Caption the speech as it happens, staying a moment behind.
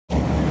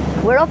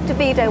We're off to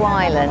Vido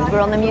Island.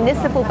 We're on the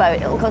municipal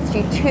boat. It'll cost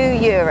you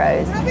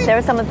 €2. There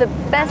are some of the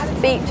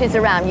best beaches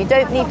around. You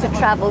don't need to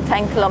travel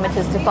 10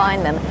 kilometers to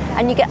find them.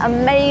 And you get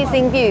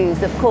amazing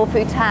views of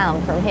Corfu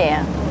town from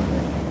here.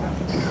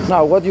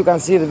 Now, what you can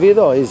see in the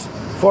video is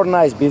 4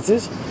 nice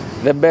beaches,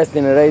 the best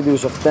in a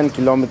radius of 10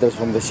 kilometers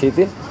from the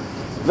city.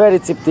 Very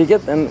cheap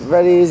ticket and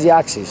very easy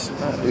access.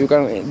 You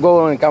can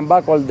go and come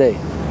back all day.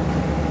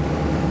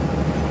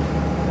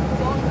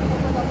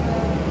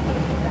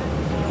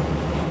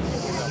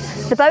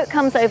 The boat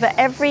comes over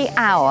every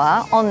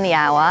hour on the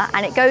hour,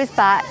 and it goes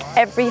back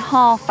every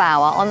half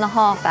hour on the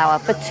half hour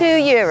for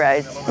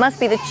 €2. Must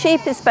be the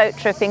cheapest boat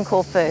trip in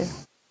Corfu.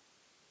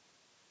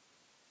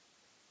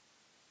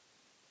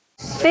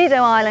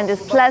 Vido Island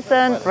is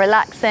pleasant,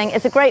 relaxing.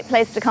 It's a great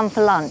place to come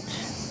for lunch.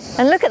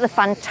 And look at the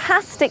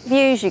fantastic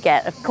views you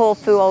get of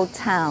Corfu Old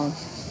Town.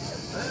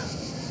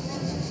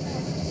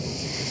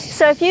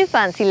 So if you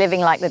fancy living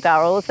like the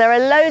Durrells, there are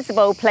loads of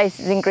old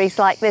places in Greece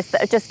like this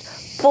that are just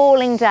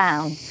falling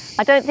down.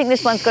 I don't think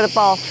this one's got a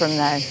bathroom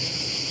though.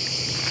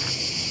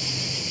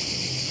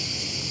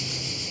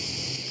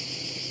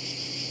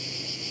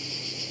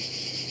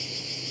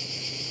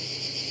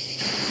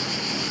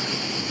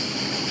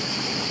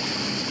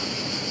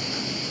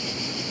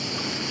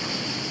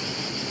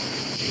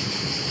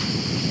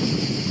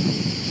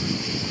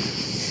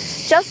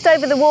 Just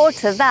over the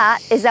water,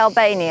 that is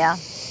Albania.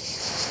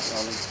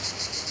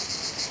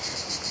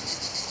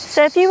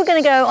 So if you were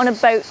going to go on a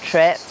boat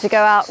trip to go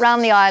out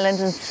round the island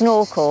and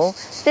snorkel,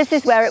 this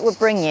is where it would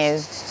bring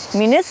you.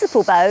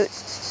 Municipal boat,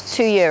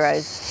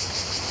 €2.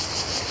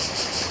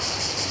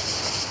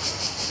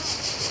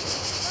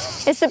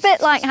 It's a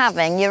bit like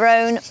having your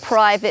own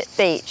private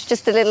beach,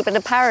 just a little bit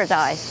of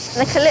paradise.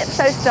 The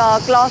Calypso Star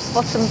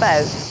glass-bottom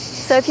boat.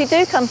 So if you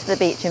do come to the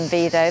beach in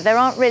Vido, there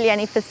aren't really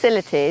any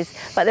facilities,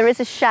 but there is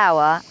a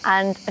shower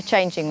and a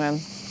changing room.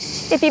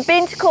 If you've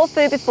been to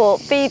Corfu before,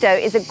 Vido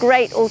is a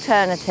great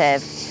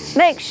alternative.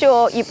 Make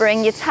sure you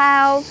bring your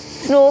towel,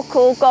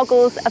 snorkel,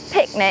 goggles, a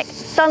picnic,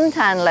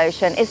 suntan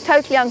lotion. It's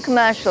totally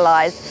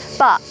uncommercialised,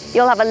 but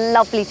you'll have a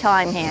lovely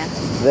time here.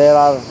 There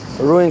are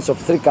ruins of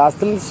 3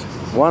 castles,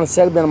 1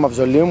 Serbian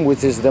mausoleum,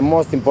 which is the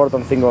most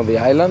important thing on the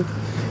island.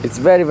 It's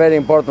very, very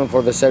important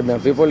for the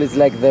Serbian people. It's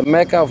like the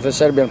Mecca of the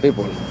Serbian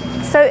people.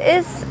 So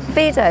is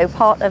Vido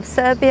part of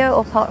Serbia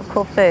or part of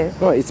Corfu?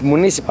 No, it's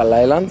municipal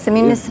island. It's a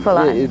municipal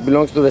island. It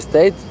belongs to the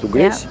state, to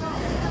Greece.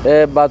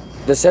 Yeah. But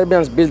the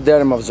Serbians built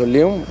their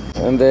mausoleum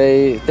and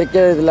they take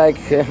care like,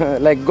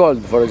 like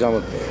gold, for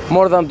example.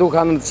 More than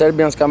 200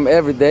 Serbians come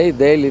every day,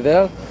 daily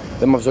there.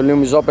 The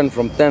mausoleum is open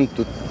from 10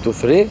 to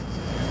 3.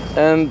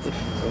 And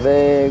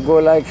they go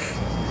like,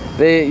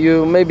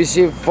 you maybe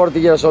see 40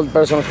 years old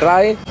person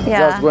cry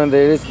just when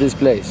they reach this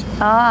place.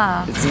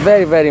 Ah. It's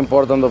very, very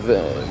important of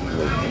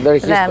their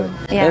history.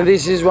 Yeah. And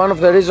this is one of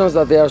the reasons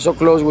that they are so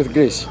close with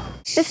Greece.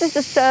 This is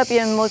the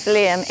Serbian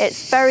mausoleum.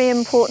 It's very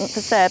important for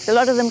Serbs. A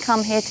lot of them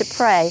come here to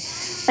pray,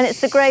 and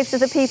it's the graves of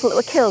the people that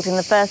were killed in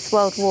the First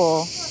World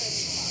War.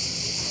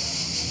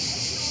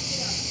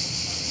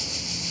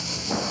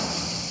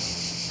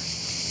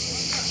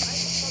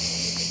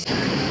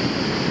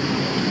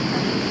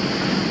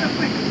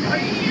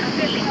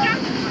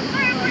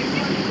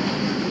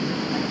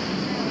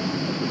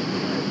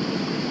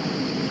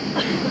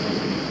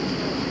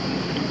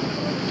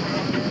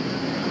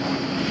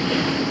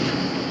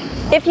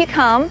 If you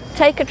come,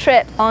 take a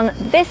trip on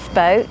this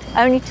boat,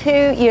 only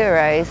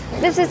 €2.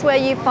 This is where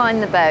you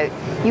find the boat.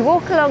 You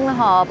walk along the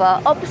harbour,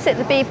 opposite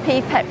the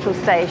BP petrol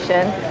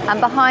station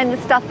and behind the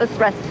Stuffers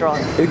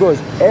restaurant. It goes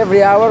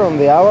every hour on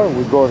the hour,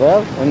 we go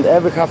there, and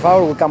every half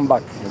hour we come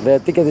back. The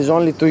ticket is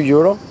only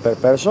 €2 per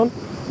person,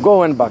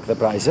 go and back the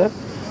price,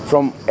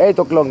 from 8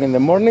 o'clock in the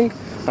morning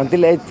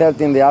until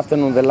 8:30 in the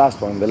afternoon, the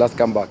last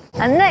come back.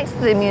 And next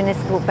to the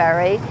municipal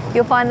ferry,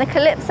 you'll find the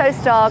Calypso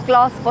Star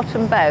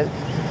glass-bottom boat.